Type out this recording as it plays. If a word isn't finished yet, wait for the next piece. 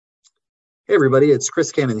Hey everybody, it's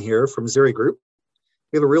Chris Cannon here from Zuri Group.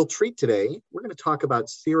 We have a real treat today. We're going to talk about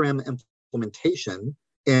CRM implementation,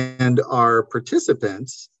 and our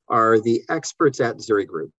participants are the experts at Zuri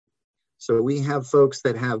Group. So we have folks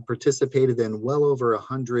that have participated in well over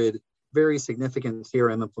 100 very significant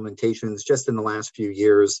CRM implementations just in the last few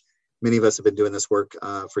years. Many of us have been doing this work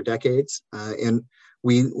for decades, and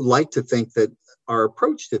we like to think that our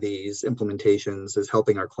approach to these implementations is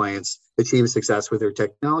helping our clients achieve success with their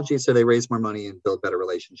technology so they raise more money and build better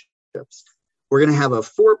relationships. We're going to have a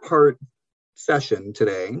 4-part session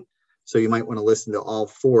today, so you might want to listen to all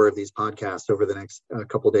 4 of these podcasts over the next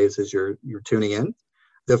couple of days as you're tuning in.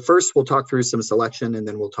 The first, we'll talk through some selection, and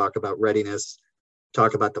then we'll talk about readiness,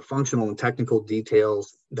 talk about the functional and technical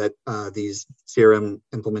details that these CRM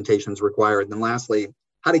implementations require. And then lastly,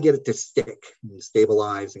 how to get it to stick and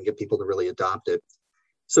stabilize and get people to really adopt it.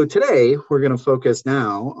 So today, we're going to focus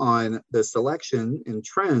now on the selection and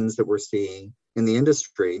trends that we're seeing in the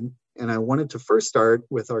industry. And I wanted to first start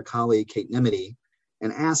with our colleague, Kate Nimity,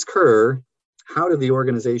 and ask her, how do the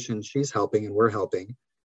organizations she's helping and we're helping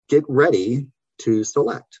get ready to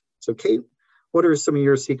select? So Kate, what are some of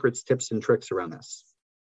your secrets, tips, and tricks around this?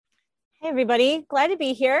 Hey everybody, glad to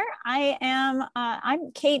be here.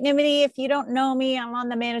 I'm Kate Nimity. If you don't know me, I'm on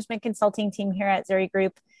the management consulting team here at Zuri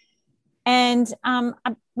Group. And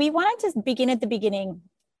we wanted to begin at the beginning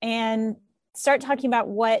and start talking about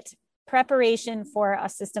what preparation for a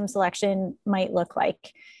system selection might look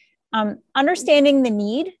like. Understanding the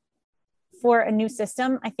need for a new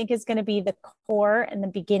system, I think, is going to be the core and the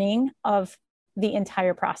beginning of the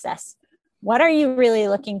entire process. What are you really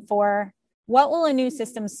looking for? What will a new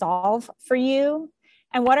system solve for you?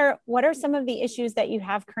 And what are some of the issues that you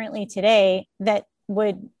have currently today that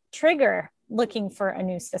would trigger looking for a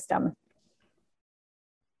new system?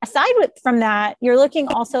 Aside from that, you're looking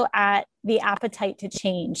also at the appetite to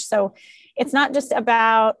change. So it's not just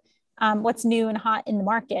about what's new and hot in the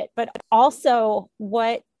market, but also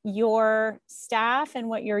what your staff and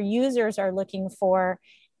what your users are looking for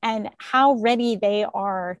and how ready they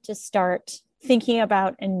are to start thinking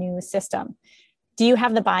about a new system. Do you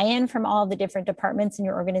have the buy-in from all the different departments in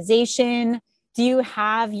your organization? Do you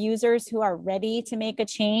have users who are ready to make a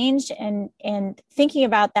change? And thinking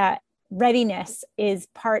about that readiness is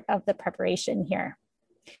part of the preparation here.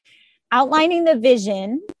 Outlining the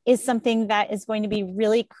vision is something that is going to be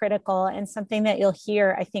really critical and something that you'll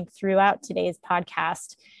hear, I think, throughout today's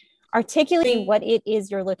podcast. Articulating what it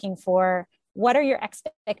is you're looking for. What are your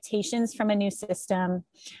expectations from a new system?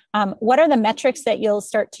 What are the metrics that you'll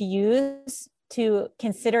start to use to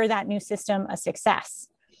consider that new system a success?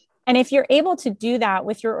 And if you're able to do that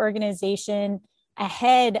with your organization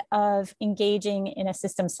ahead of engaging in a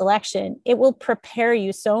system selection, it will prepare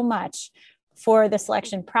you so much for the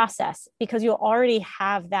selection process because you'll already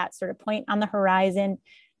have that sort of point on the horizon,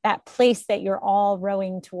 that place that you're all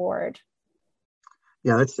rowing toward.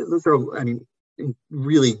 Yeah, those are,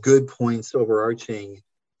 really good points overarching.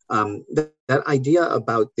 That idea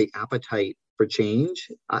about the appetite for change,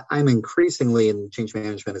 I'm increasingly, and change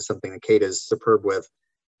management is something that Kate is superb with,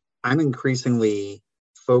 I'm increasingly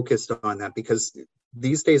focused on that because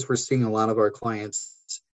these days we're seeing a lot of our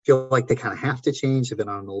clients feel like they kind of have to change. They've been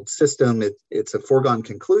on an old system. It's a foregone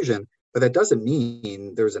conclusion, but that doesn't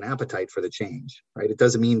mean there's an appetite for the change, right? It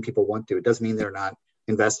doesn't mean people want to. It doesn't mean they're not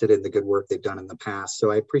invested in the good work they've done in the past. So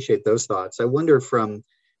I appreciate those thoughts. I wonder from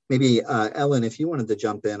maybe Ellen, if you wanted to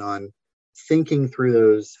jump in on thinking through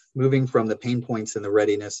those, moving from the pain points and the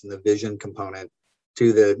readiness and the vision component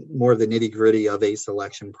to the more of the nitty gritty of a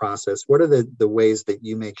selection process. What are the ways that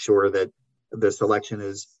you make sure that the selection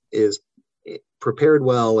is prepared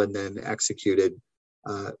well and then executed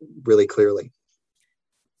really clearly?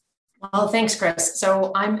 Well, thanks, Chris.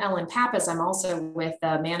 So I'm Ellen Pappas. I'm also with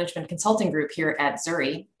the Management Consulting Group here at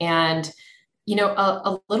Zuri. And,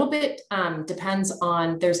 a little bit depends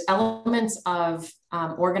on, there's elements of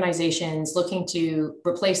organizations looking to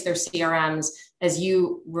replace their CRMs, as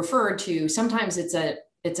you referred to. Sometimes it's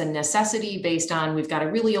a necessity based on we've got a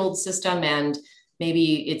really old system and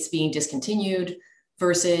maybe it's being discontinued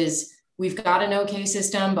versus we've got an okay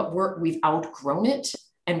system, but we've outgrown it.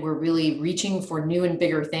 And we're really reaching for new and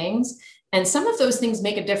bigger things. And some of those things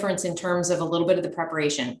make a difference in terms of a little bit of the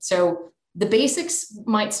preparation. So the basics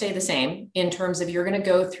might stay the same in terms of you're going to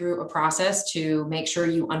go through a process to make sure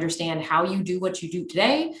you understand how you do what you do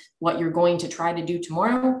today, what you're going to try to do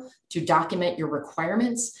tomorrow, to document your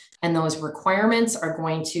requirements. And those requirements are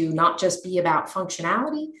going to not just be about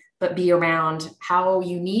functionality, but be around how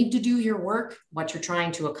you need to do your work, what you're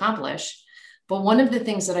trying to accomplish. But one of the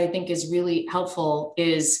things that I think is really helpful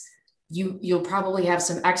is you'll probably have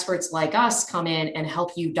some experts like us come in and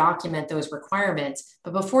help you document those requirements.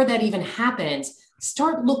 But before that even happens,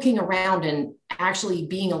 start looking around and actually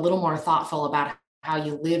being a little more thoughtful about how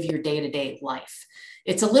you live your day-to-day life.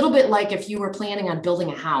 It's a little bit like if you were planning on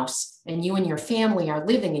building a house and you and your family are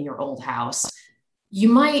living in your old house, you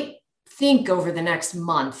might think over the next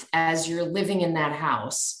month as you're living in that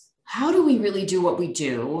house, how do we really do what we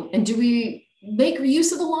do? And do we make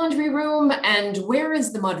use of the laundry room? And where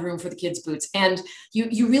is the mudroom for the kids' boots? And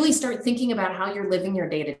you really start thinking about how you're living your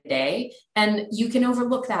day to day. And you can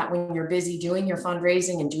overlook that when you're busy doing your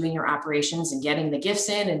fundraising and doing your operations and getting the gifts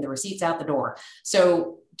in and the receipts out the door.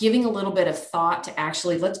 So giving a little bit of thought to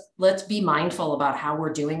actually let's be mindful about how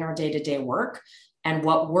we're doing our day-to-day work and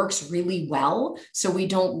what works really well, so we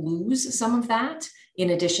don't lose some of that,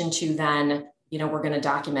 in addition to then, we're going to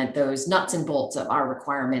document those nuts and bolts of our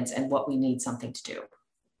requirements and what we need something to do.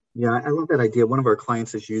 Yeah, I love that idea. One of our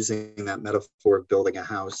clients is using that metaphor of building a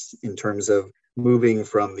house in terms of moving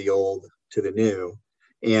from the old to the new.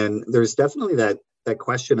 And there's definitely that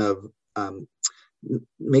question of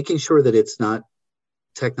making sure that it's not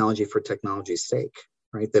technology for technology's sake,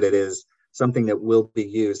 right? That it is something that will be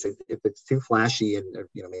used. If it's too flashy and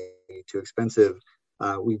maybe too expensive,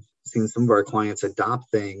 we've seen some of our clients adopt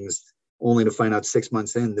things only to find out 6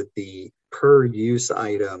 months in that the per use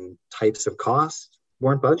item types of costs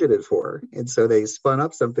weren't budgeted for, and so they spun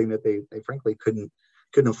up something that they frankly couldn't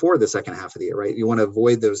afford the second half of the year, right? You want to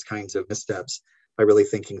avoid those kinds of missteps by really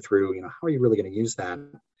thinking through, how are you really going to use that?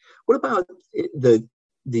 What about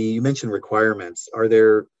you mentioned requirements? Are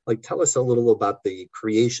there, tell us a little about the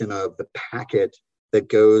creation of the packet that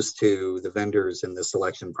goes to the vendors in the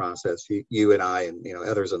selection process. You and I and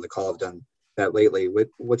others on the call have done that lately.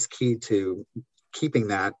 What's key to keeping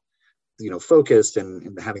that focused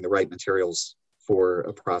and having the right materials for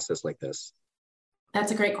a process like this?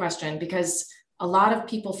 That's a great question, because a lot of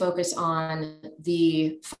people focus on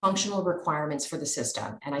the functional requirements for the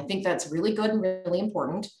system, and I think that's really good and really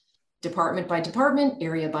important. Department by department,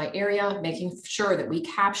 area by area, making sure that we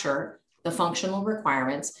capture the functional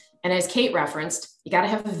requirements. And as Kate referenced, you got to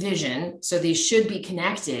have a vision. So these should be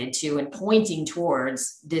connected to and pointing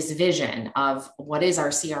towards this vision of what is our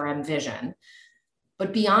CRM vision.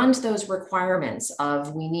 But beyond those requirements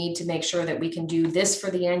of we need to make sure that we can do this for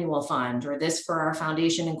the annual fund or this for our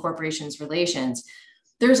foundation and corporations relations,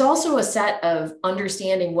 there's also a set of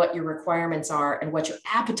understanding what your requirements are and what your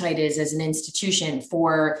appetite is as an institution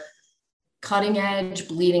for cutting edge,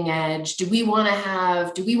 bleeding edge. Do we want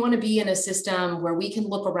to be in a system where we can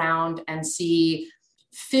look around and see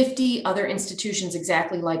 50 other institutions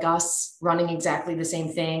exactly like us running exactly the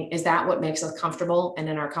same thing? Is that what makes us comfortable and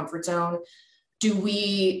in our comfort zone? Do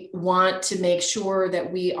we want to make sure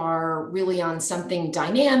that we are really on something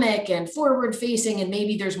dynamic and forward facing, and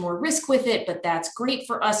maybe there's more risk with it, but that's great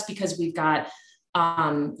for us because we've got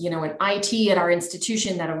an IT at our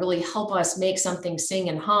institution that'll really help us make something sing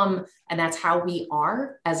and hum. And that's how we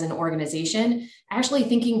are as an organization. Actually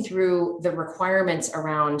thinking through the requirements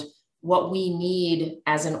around what we need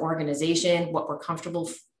as an organization, what we're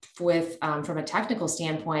comfortable with from a technical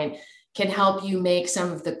standpoint, can help you make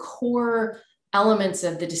some of the core elements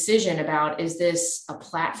of the decision about, is this a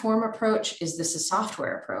platform approach? Is this a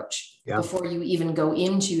software approach? Yeah. Before you even go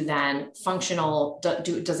into then functional,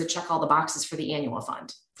 does it check all the boxes for the annual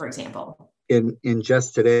fund, for example? In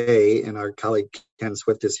just today, and our colleague Ken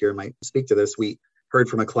Swift is here, might speak to this, we heard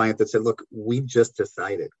from a client that said, look, we just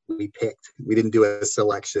decided, we picked, we didn't do a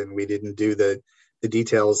selection, we didn't do the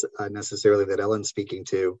details necessarily that Ellen's speaking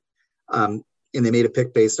to. And they made a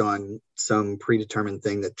pick based on some predetermined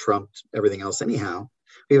thing that trumped everything else anyhow.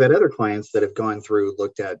 We've had other clients that have gone through,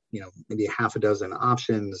 looked at, maybe half a dozen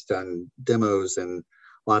options, done demos and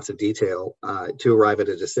lots of detail to arrive at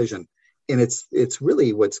a decision. And it's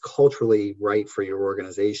really what's culturally right for your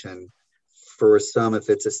organization. For some, if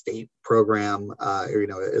it's a state program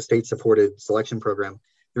or a state supported selection program,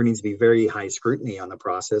 there needs to be very high scrutiny on the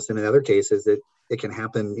process. And in other cases, it can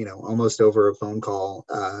happen, almost over a phone call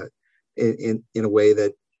in a way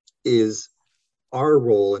that is our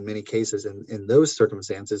role in many cases in those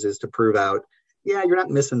circumstances is to prove out, yeah, you're not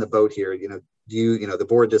missing the boat here. The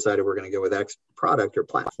board decided we're going to go with X product or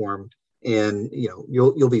platform, and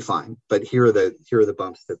you'll be fine. But here are the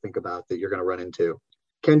bumps to think about that you're going to run into.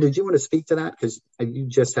 Ken, did you want to speak to that? Because you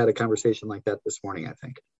just had a conversation like that this morning, I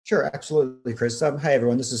think. Sure, absolutely, Chris. Hi,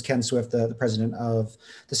 everyone. This is Ken Swift, the president of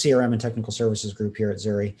the CRM and Technical Services Group here at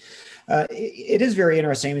Zuri. It is very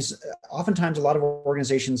interesting. Oftentimes, a lot of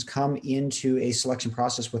organizations come into a selection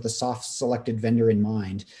process with a soft selected vendor in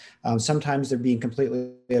mind. Sometimes they're being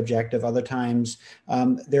completely objective. Other times,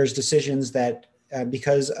 there's decisions that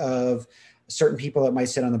because of certain people that might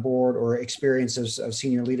sit on the board or experience of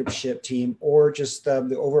senior leadership team, or just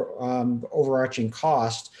the overarching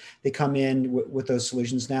cost, they come in with those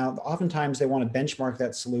solutions. Now, oftentimes they want to benchmark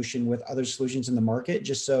that solution with other solutions in the market,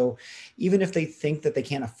 just so even if they think that they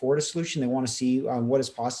can't afford a solution, they want to see what is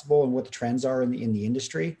possible and what the trends are in the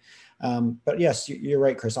industry. But yes, you're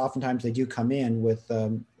right, Chris. Oftentimes they do come in with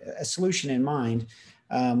a solution in mind.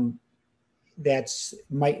 It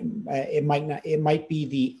might be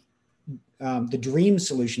the dream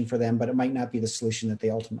solution for them, but it might not be the solution that they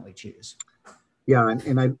ultimately choose. Yeah,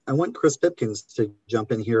 and I want Chris Pipkins to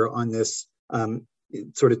jump in here on this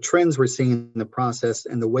sort of trends we're seeing in the process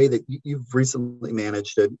and the way that you've recently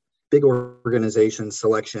managed a big organization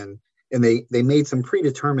selection, and they made some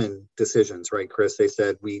predetermined decisions, right, Chris? They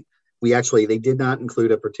said they did not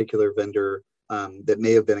include a particular vendor that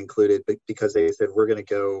may have been included, but because they said we're going to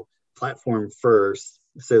go platform first.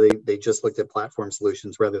 So they just looked at platform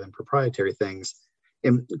solutions rather than proprietary things.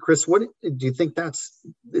 And Chris, what do you think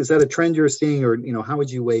is that a trend you're seeing, or how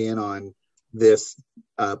would you weigh in on this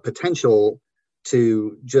potential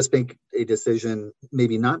to just make a decision,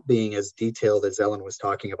 maybe not being as detailed as Ellen was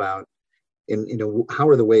talking about? And how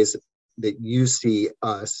are the ways that you see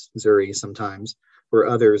us, Zuri, sometimes, or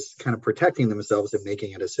others kind of protecting themselves and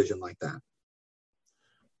making a decision like that?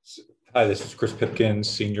 Hi, this is Chris Pipkins,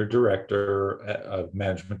 Senior Director of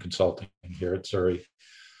Management Consulting here at Zuri.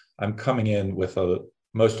 I'm coming in with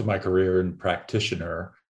most of my career in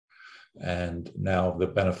practitioner, and now the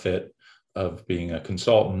benefit of being a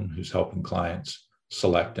consultant who's helping clients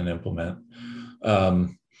select and implement.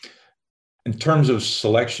 In terms of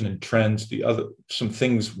selection and trends, some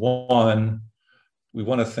things. One, we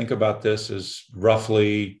want to think about this as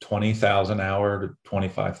roughly 20,000 hour to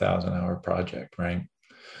 25,000 hour project, right?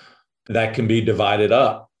 That can be divided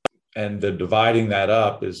up, and the dividing that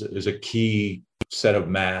up is a key set of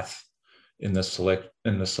math in the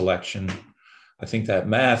selection. I think that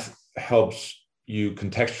math helps you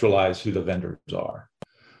contextualize who the vendors are.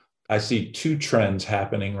 I see two trends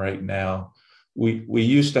happening right now. We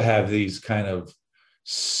used to have these kind of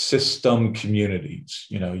system communities.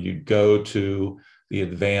 You'd go to the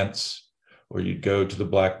Advance or you'd go to the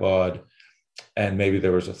Blackbaud, and maybe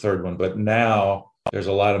there was a third one, but now there's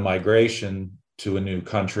a lot of migration to a new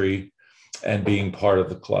country and being part of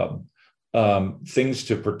the club. Things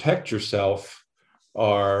to protect yourself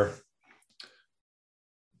are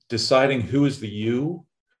deciding who is the you,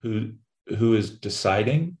 who is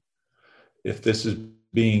deciding if this is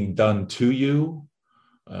being done to you.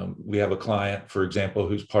 We have a client, for example,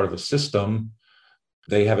 who's part of a system.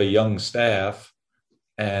 They have a young staff,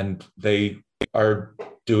 and they are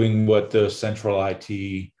doing what the central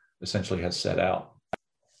IT essentially has set out.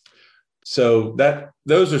 So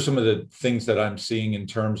those are some of the things that I'm seeing in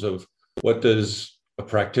terms of what does a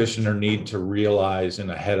practitioner need to realize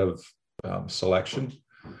ahead of selection.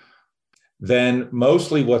 Then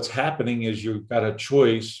mostly what's happening is you've got a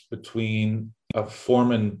choice between a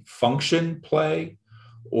form and function play,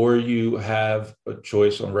 or you have a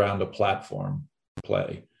choice around a platform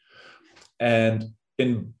play. And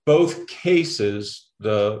in both cases,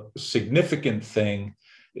 the significant thing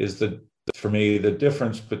is for me, the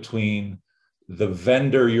difference between the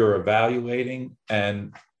vendor you're evaluating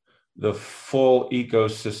and the full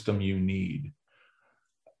ecosystem you need.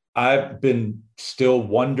 I've been still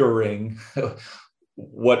wondering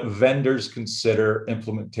what vendors consider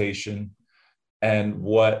implementation and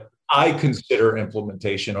what I consider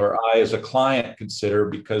implementation, or I as a client consider,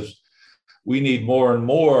 because we need more and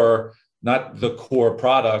more, not the core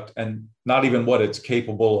product and not even what it's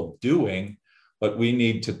capable of doing, but we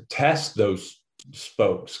need to test those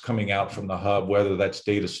spokes coming out from the hub, whether that's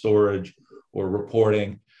data storage or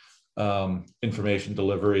reporting, information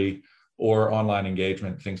delivery, or online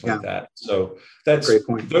engagement, things like that. So that's great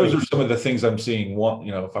point. Those are some of the things I'm seeing. One,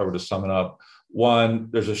 if I were to sum it up, one,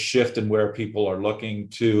 there's a shift in where people are looking.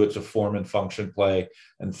 Two, it's a form and function play.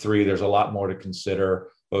 And three, there's a lot more to consider,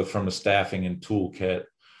 both from a staffing and toolkit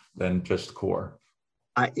than just core.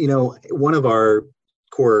 One of our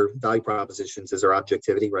core value propositions is our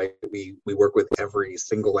objectivity, right? We work with every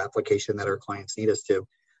single application that our clients need us to.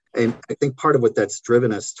 And I think part of what that's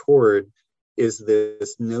driven us toward is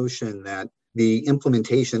this notion that the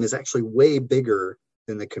implementation is actually way bigger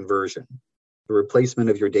than the conversion. The replacement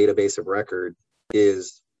of your database of record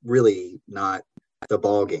is really not the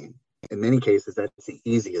ball game. In many cases, that's the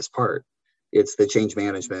easiest part. It's the change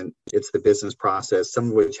management, it's the business process, some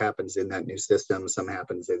of which happens in that new system, some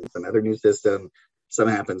happens in some other new system, some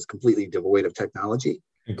happens completely devoid of technology.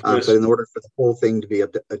 But in order for the whole thing to be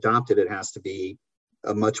adopted, it has to be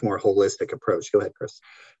a much more holistic approach. Go ahead, Chris.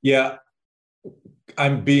 Yeah,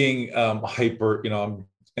 I'm being hyper, I'm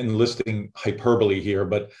enlisting hyperbole here,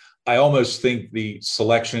 but I almost think the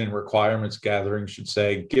selection and requirements gathering should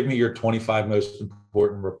say, give me your 25 most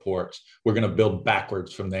important reports. We're going to build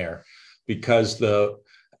backwards from there, because the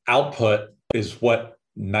output is what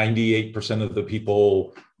 98% of the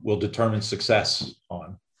people will determine success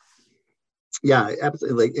on. Yeah,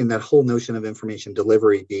 absolutely. Like in that whole notion of information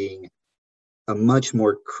delivery being a much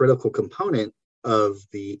more critical component of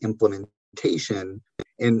the implementation.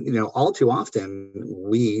 And all too often,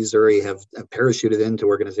 we, Zuri, have parachuted into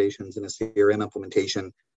organizations in a CRM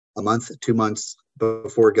implementation a month, 2 months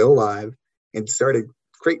before go live, and started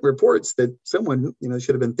creating reports that someone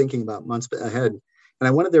should have been thinking about months ahead. And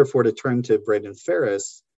I wanted, therefore, to turn to Brandon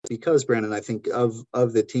Ferris, because Brandon, I think of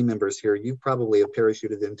the team members here, you probably have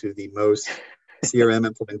parachuted into the most CRM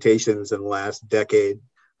implementations in the last decade,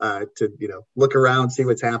 to look around, see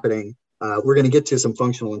what's happening. We're going to get to some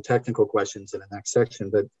functional and technical questions in the next section,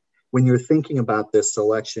 but when you're thinking about this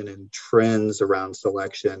selection and trends around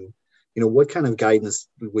selection, what kind of guidance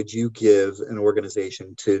would you give an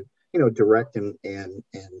organization to direct and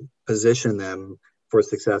position them for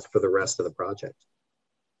success for the rest of the project?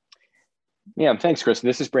 Yeah, thanks, Chris.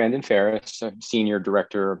 This is Brandon Ferris, I'm Senior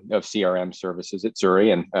Director of CRM Services at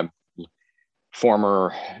Zuri, and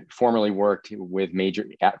formerly worked with major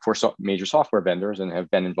software vendors and have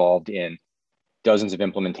been involved in dozens of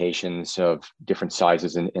implementations of different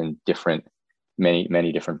sizes and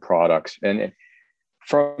many different products. And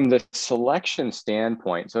from the selection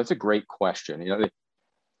standpoint, so that's a great question.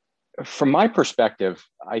 From my perspective,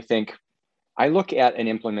 I think I look at an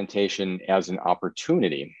implementation as an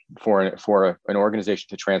opportunity for an organization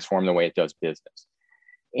to transform the way it does business.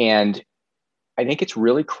 And I think it's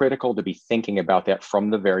really critical to be thinking about that from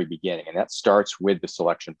the very beginning. And that starts with the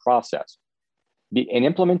selection process. An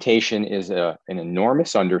implementation is an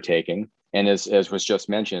enormous undertaking. And as was just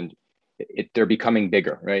mentioned, they're becoming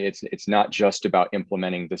bigger, right? It's not just about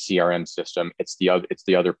implementing the CRM system. It's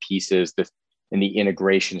the other pieces and the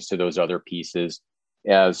integrations to those other pieces.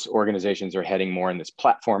 As organizations are heading more in this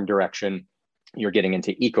platform direction, you're getting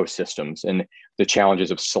into ecosystems and the challenges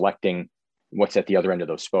of selecting what's at the other end of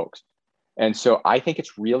those spokes. And so I think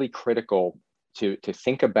it's really critical to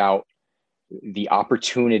think about the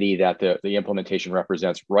opportunity that the implementation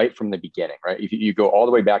represents right from the beginning, right? If you go all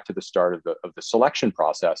the way back to the start of the selection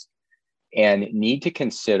process and need to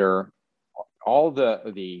consider all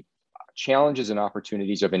the challenges and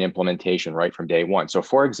opportunities of an implementation right from day one. So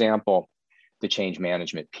for example, the change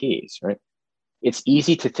management piece, right? It's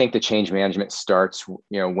easy to think the change management starts,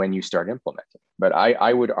 when you start implementing, but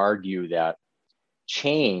I would argue that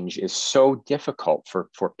change is so difficult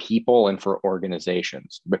for people and for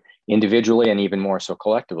organizations, but individually and even more so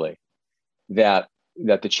collectively, that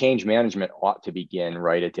the change management ought to begin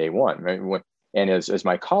right at day one, right? And as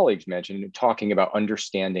my colleagues mentioned, talking about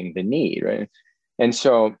understanding the need, right? And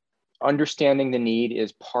so understanding the need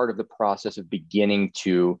is part of the process of beginning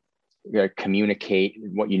to communicate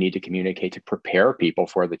what you need to communicate to prepare people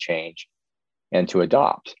for the change and to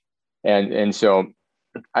adopt. And so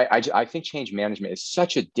I think change management is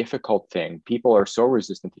such a difficult thing. People are so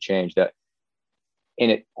resistant to change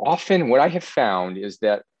and it often, what I have found is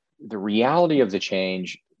that the reality of the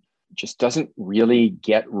change just doesn't really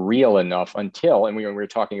get real enough until, and we were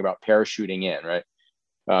talking about parachuting in, right?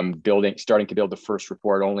 Starting to build the first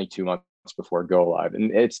report only 2 months before go live.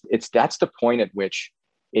 And that's the point at which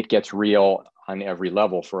it gets real on every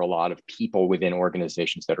level for a lot of people within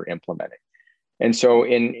organizations that are implementing. And so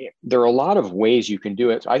there are a lot of ways you can do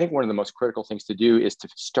it. I think one of the most critical things to do is to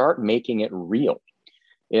start making it real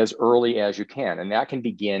as early as you can. And that can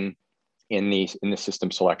begin in the system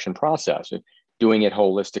selection process, doing it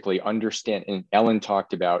holistically, and Ellen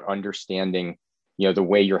talked about understanding, the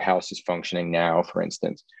way your house is functioning now, for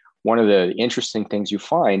instance. One of the interesting things you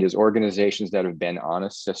find is organizations that have been on a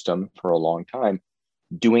system for a long time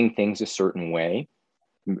doing things a certain way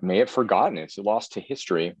may have forgotten it's lost to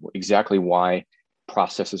history exactly why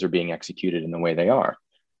processes are being executed in the way they are.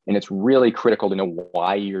 And it's really critical to know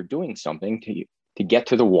why you're doing something, to get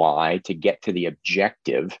to the why, to get to the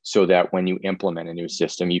objective, so that when you implement a new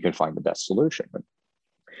system, you can find the best solution.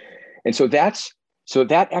 And so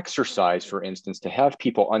that exercise, for instance, to have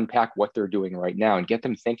people unpack what they're doing right now and get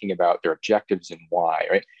them thinking about their objectives and why,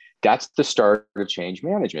 right? That's the start of change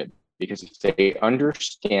management. Because if they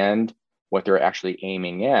understand what they're actually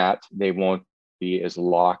aiming at, they won't be as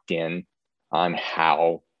locked in on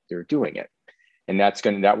how they're doing it. And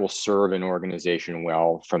that will serve an organization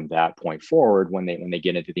well from that point forward when they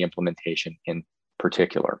get into the implementation in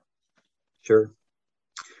particular. Sure.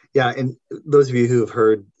 Yeah, and those of you who have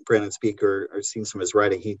heard Brandon speak or seen some of his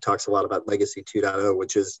writing, he talks a lot about Legacy 2.0,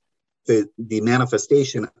 which is the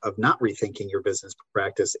manifestation of not rethinking your business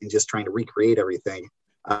practice and just trying to recreate everything.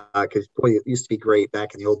 Because boy, it used to be great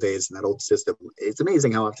back in the old days in that old system. It's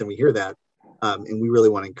amazing how often we hear that, and we really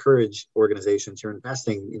want to encourage organizations who are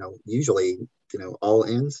investing, usually, all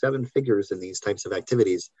in 7 figures in these types of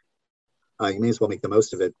activities. You may as well make the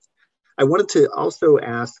most of it. I wanted to also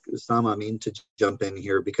ask Usama Amin to jump in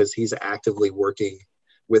here because he's actively working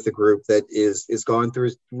with a group that is gone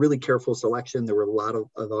through really careful selection. There were a lot of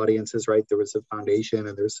audiences, right? There was a foundation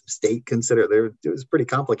and there's some state considered. It was pretty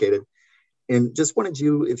complicated. And just wanted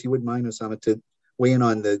you, if you wouldn't mind, Usama, to weigh in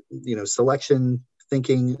on the selection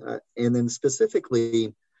thinking, and then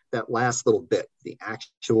specifically that last little bit, the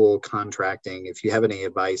actual contracting. If you have any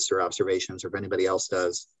advice or observations, or if anybody else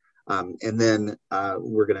does. And then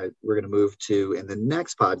we're gonna move to, in the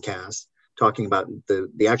next podcast, talking about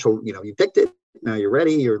the actual, you picked it, now you're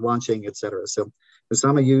ready, you're launching, et cetera. So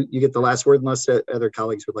Usama, you get the last word unless other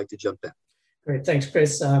colleagues would like to jump in. Great, thanks,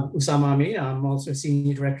 Chris. Usama Amin, I'm also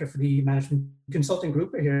Senior Director for the Management Consulting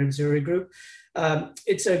Group here at Zuri Group.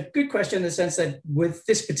 It's a good question in the sense that with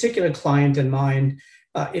this particular client in mind,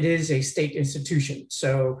 it is a state institution.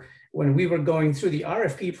 So when we were going through the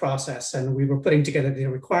RFP process and we were putting together the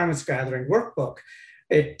requirements gathering workbook,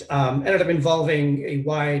 it ended up involving a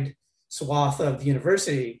wide swath of the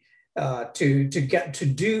university to get to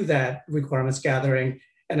do that requirements gathering.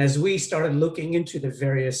 And as we started looking into the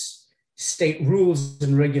various state rules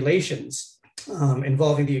and regulations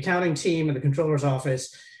involving the accounting team and the controller's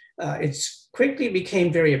office, it quickly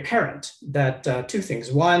became very apparent that 2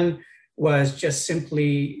 things. One was just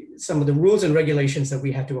simply some of the rules and regulations that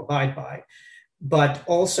we had to abide by, but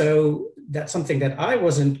also that something that I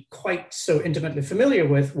wasn't quite so intimately familiar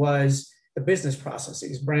with was the business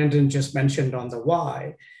processes. Brandon just mentioned on the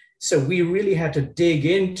why. So we really had to dig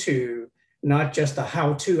into not just the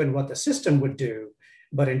how-to and what the system would do,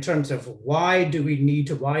 but in terms of why do they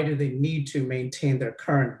need to maintain their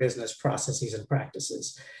current business processes and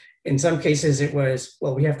practices? In some cases, it was,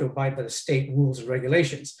 well, we have to abide by the state rules and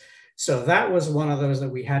regulations. So that was one of those that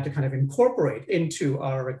we had to kind of incorporate into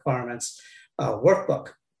our requirements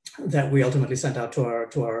workbook that we ultimately sent out to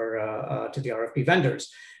the RFP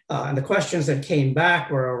vendors. And the questions that came back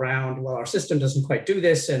were around, well, our system doesn't quite do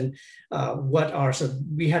this, and so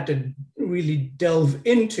we had to really delve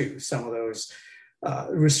into some of those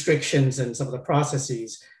restrictions and some of the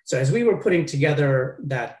processes. So as we were putting together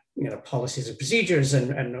that, policies and procedures,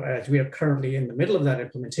 and as we are currently in the middle of that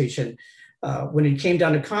implementation, when it came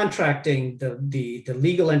down to contracting, the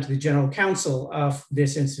legal entity, the general counsel of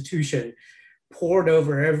this institution poured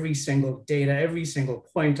over every single data, every single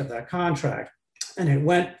point of that contract. And it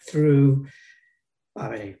went through,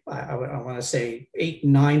 I want to say 8,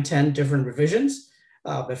 9, 10 different revisions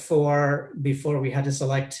before we had to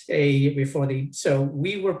select so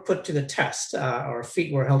we were put to the test, our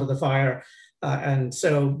feet were held to the fire. And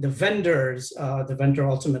so the vendors,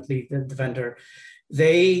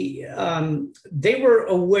 they were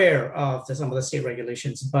aware of some of the state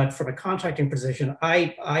regulations, but from a contracting position,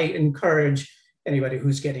 I encourage anybody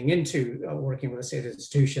who's getting into working with a state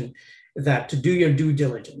institution that to do your due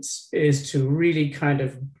diligence is to really kind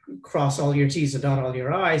of cross all your T's and dot all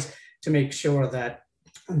your I's to make sure that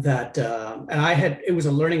and it was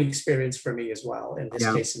a learning experience for me as well. In this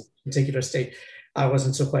case, in particular state, I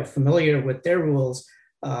wasn't so quite familiar with their rules.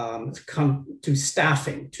 Come to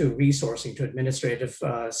staffing, to resourcing, to administrative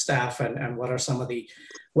staff, and what are some of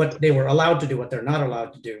what they were allowed to do, what they're not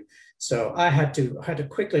allowed to do. So I had to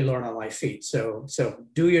quickly learn on my feet. So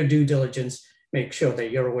do your due diligence, make sure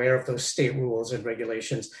that you're aware of those state rules and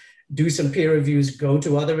regulations, do some peer reviews, go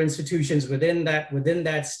to other institutions within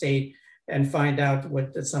that state and find out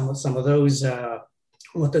what some of those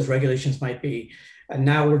what those regulations might be. And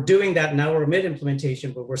now we're doing that. Now we're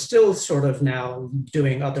mid-implementation, but we're still sort of now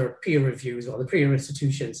doing other peer reviews or the peer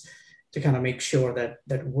institutions to kind of make sure that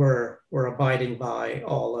we're abiding by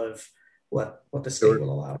all of what the state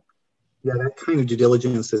will allow. Yeah, that kind of due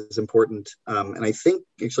diligence is important. And I think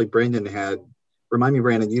actually Brandon remind me,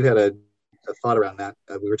 Brandon, you had a thought around that.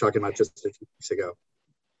 We were talking about just a few weeks ago.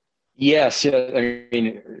 Yes, I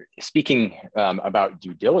mean, speaking about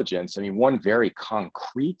due diligence, I mean, one very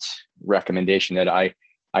concrete recommendation that I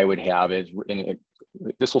would have is, and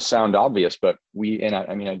this will sound obvious, but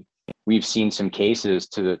we've seen some cases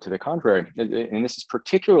to the contrary, and this is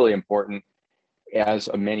particularly important as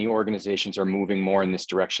many organizations are moving more in this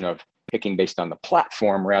direction of picking based on the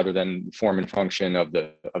platform rather than form and function of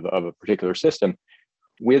a particular system.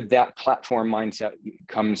 With that platform mindset you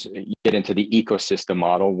get into the ecosystem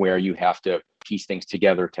model where you have to piece things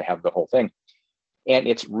together to have the whole thing. And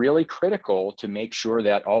it's really critical to make sure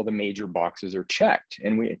that all the major boxes are checked.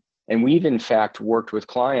 And we've in fact worked with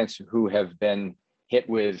clients who have been hit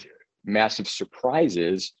with massive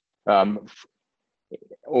surprises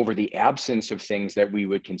over the absence of things that we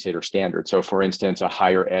would consider standard. So for instance, a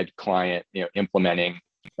higher ed client, implementing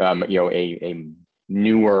a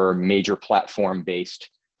newer major platform-based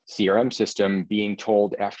CRM system, being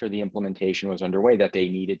told after the implementation was underway that they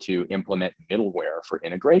needed to implement middleware for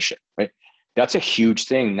integration, right? That's a huge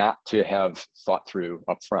thing not to have thought through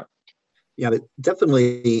up front. Yeah, but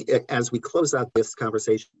definitely as we close out this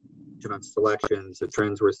conversation on selections, the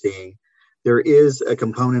trends we're seeing, there is a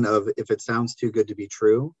component of, if it sounds too good to be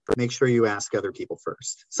true, make sure you ask other people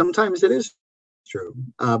first. Sometimes it is true,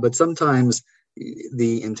 but sometimes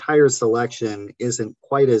the entire selection isn't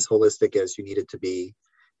quite as holistic as you need it to be.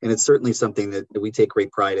 And it's certainly something that we take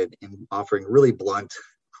great pride in offering really blunt,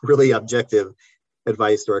 really objective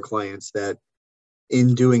advice to our clients, that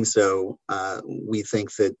in doing so, we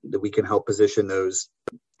think that we can help position those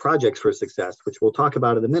projects for success, which we'll talk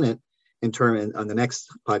about in a minute on the next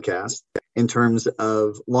podcast, in terms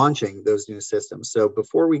of launching those new systems. So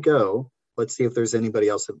before we go, let's see if there's anybody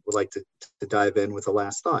else that would like to dive in with a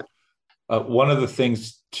last thought. One of the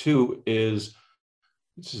things too is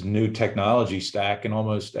this is new technology stack in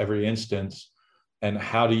almost every instance. And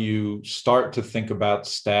how do you start to think about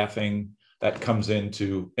staffing that comes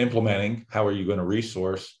into implementing? How are you going to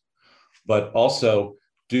resource? But also,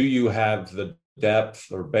 do you have the depth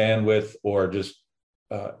or bandwidth or just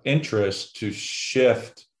interest to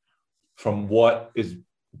shift from what is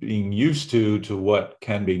being used to what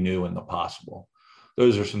can be new and the possible?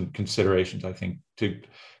 Those are some considerations, I think, to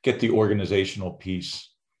get the organizational piece.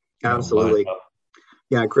 Absolutely.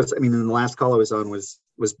 Yeah, Chris, I mean, in the last call I was on was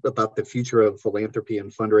about the future of philanthropy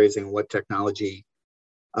and fundraising and what technology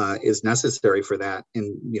is necessary for that.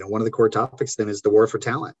 And, one of the core topics then is the war for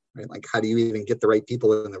talent, right? Like, how do you even get the right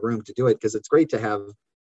people in the room to do it? Because it's great to have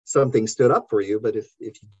something stood up for you, but if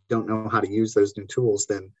you don't know how to use those new tools,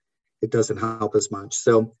 then it doesn't help as much.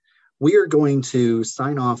 So we are going to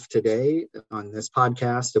sign off today on this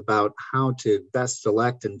podcast about how to best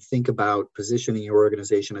select and think about positioning your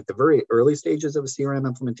organization at the very early stages of a CRM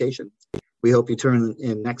implementation. We hope you turn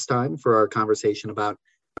in next time for our conversation about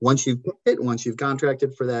once you've picked it, once you've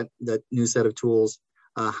contracted for that new set of tools,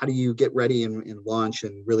 how do you get ready and launch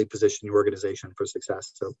and really position your organization for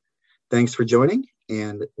success? So thanks for joining,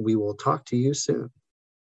 and we will talk to you soon.